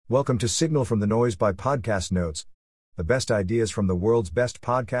Welcome to Signal from the Noise by Podcast Notes. The best ideas from the world's best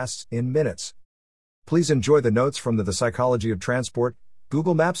podcasts in minutes. Please enjoy the notes from The Psychology of Transport,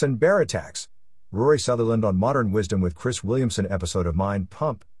 Google Maps and Bear Attacks. Rory Sutherland on Modern Wisdom with Chris Williamson episode of Mind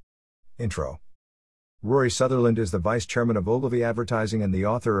Pump. Intro. Rory Sutherland is the Vice Chairman of Ogilvy Advertising and the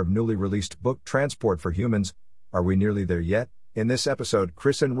author of newly released book Transport for Humans. Are we nearly there yet? In this episode,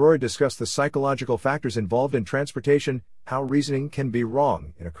 Chris and Rory discuss the psychological factors involved in transportation, how reasoning can be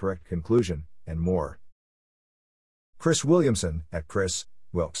wrong in a correct conclusion, and more. Chris Williamson, at Chris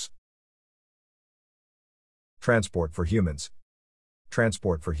Wilkes. Transport for Humans.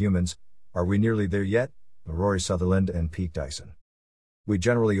 Transport for Humans. Are we nearly there yet? Rory Sutherland and Pete Dyson. We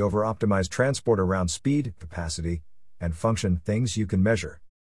generally over-optimize transport around speed, capacity, and function, things you can measure.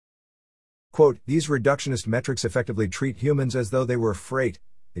 Quote, these reductionist metrics effectively treat humans as though they were freight.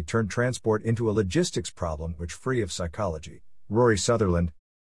 They turn transport into a logistics problem which free of psychology. Rory Sutherland.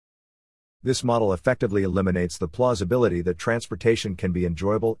 This model effectively eliminates the plausibility that transportation can be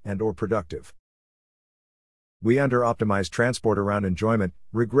enjoyable and/or productive. We under-optimize transport around enjoyment,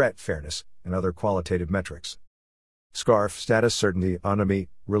 regret, fairness, and other qualitative metrics. SCARF, status, certainty, autonomy,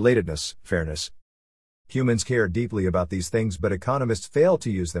 relatedness, fairness. Humans care deeply about these things, but economists fail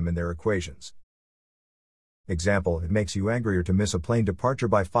to use them in their equations. Example, it makes you angrier to miss a plane departure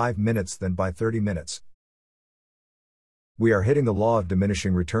by 5 minutes than by 30 minutes. We are hitting the law of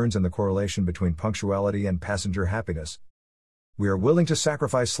diminishing returns and the correlation between punctuality and passenger happiness. We are willing to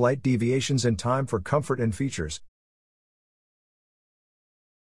sacrifice slight deviations in time for comfort and features.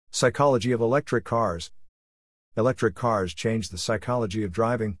 Psychology of electric cars. Electric cars change the psychology of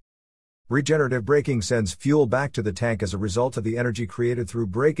driving. Regenerative braking sends fuel back to the tank as a result of the energy created through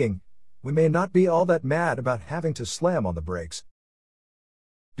braking. We may not be all that mad about having to slam on the brakes.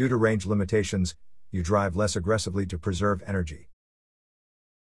 Due to range limitations, you drive less aggressively to preserve energy.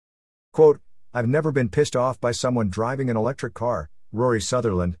 Quote, I've never been pissed off by someone driving an electric car, Rory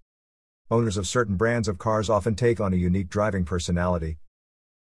Sutherland. Owners of certain brands of cars often take on a unique driving personality.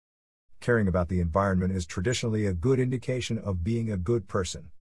 Caring about the environment is traditionally a good indication of being a good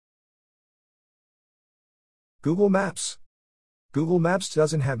person. Google Maps. Google Maps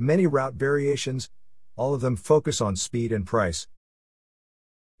doesn't have many route variations, all of them focus on speed and price.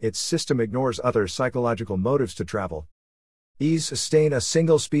 Its system ignores other psychological motives to travel. Ease, sustain a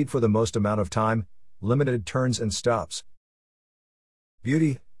single speed for the most amount of time, limited turns and stops.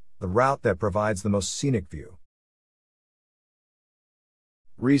 Beauty, the route that provides the most scenic view.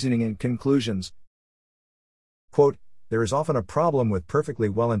 Reasoning and conclusions. Quote, there is often a problem with perfectly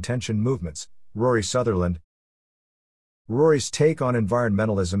well-intentioned movements, Rory Sutherland. Rory's take on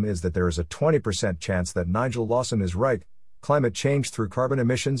environmentalism is that there is a 20% chance that Nigel Lawson is right. Climate change through carbon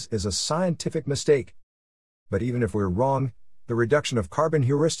emissions is a scientific mistake. But even if we're wrong, the reduction of carbon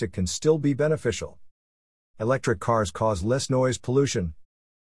heuristic can still be beneficial. Electric cars cause less noise pollution.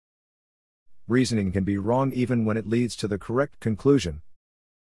 Reasoning can be wrong even when it leads to the correct conclusion.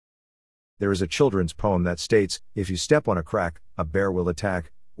 There is a children's poem that states, if you step on a crack, a bear will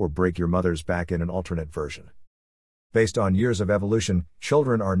attack, or break your mother's back in an alternate version. Based on years of evolution,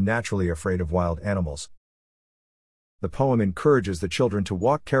 children are naturally afraid of wild animals. The poem encourages the children to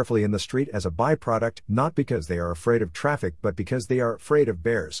walk carefully in the street as a byproduct, not because they are afraid of traffic but because they are afraid of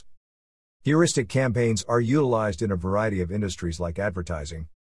bears. Heuristic campaigns are utilized in a variety of industries like advertising.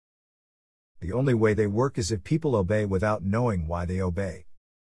 The only way they work is if people obey without knowing why they obey.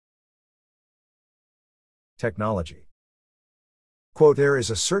 Technology. Quote, there is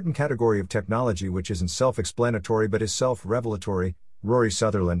a certain category of technology which isn't self-explanatory but is self-revelatory, Rory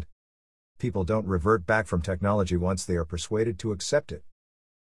Sutherland. People don't revert back from technology once they are persuaded to accept it.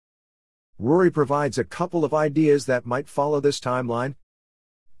 Rory provides a couple of ideas that might follow this timeline.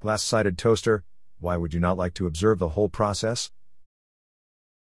 Glass-sided toaster, why would you not like to observe the whole process?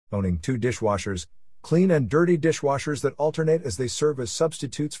 Owning 2 dishwashers, clean and dirty dishwashers that alternate as they serve as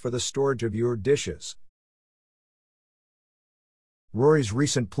substitutes for the storage of your dishes. Rory's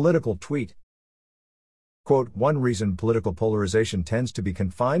recent political tweet. Quote, one reason political polarization tends to be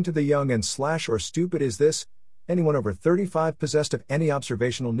confined to the young and / or stupid is this, anyone over 35 possessed of any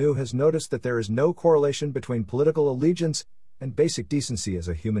observational new has noticed that there is no correlation between political allegiance and basic decency as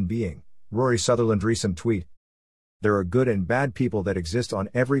a human being. Rory Sutherland's recent tweet. There are good and bad people that exist on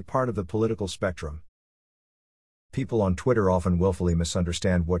every part of the political spectrum. People on Twitter often willfully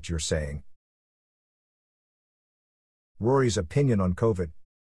misunderstand what you're saying. Rory's opinion on COVID.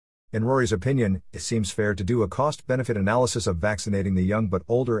 In Rory's opinion, it seems fair to do a cost-benefit analysis of vaccinating the young, but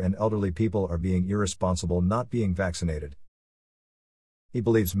older and elderly people are being irresponsible not being vaccinated. He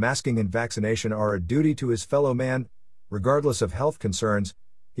believes masking and vaccination are a duty to his fellow man, regardless of health concerns,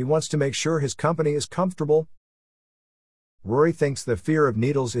 He wants to make sure his company is comfortable. Rory thinks the fear of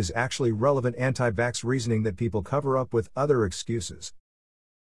needles is actually relevant anti-vax reasoning that people cover up with other excuses.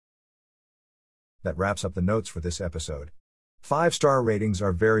 That wraps up the notes for this episode. 5-star ratings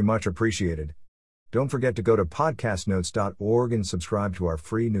are very much appreciated. Don't forget to go to podcastnotes.org and subscribe to our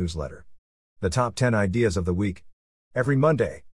free newsletter. The top 10 ideas of the week. Every Monday.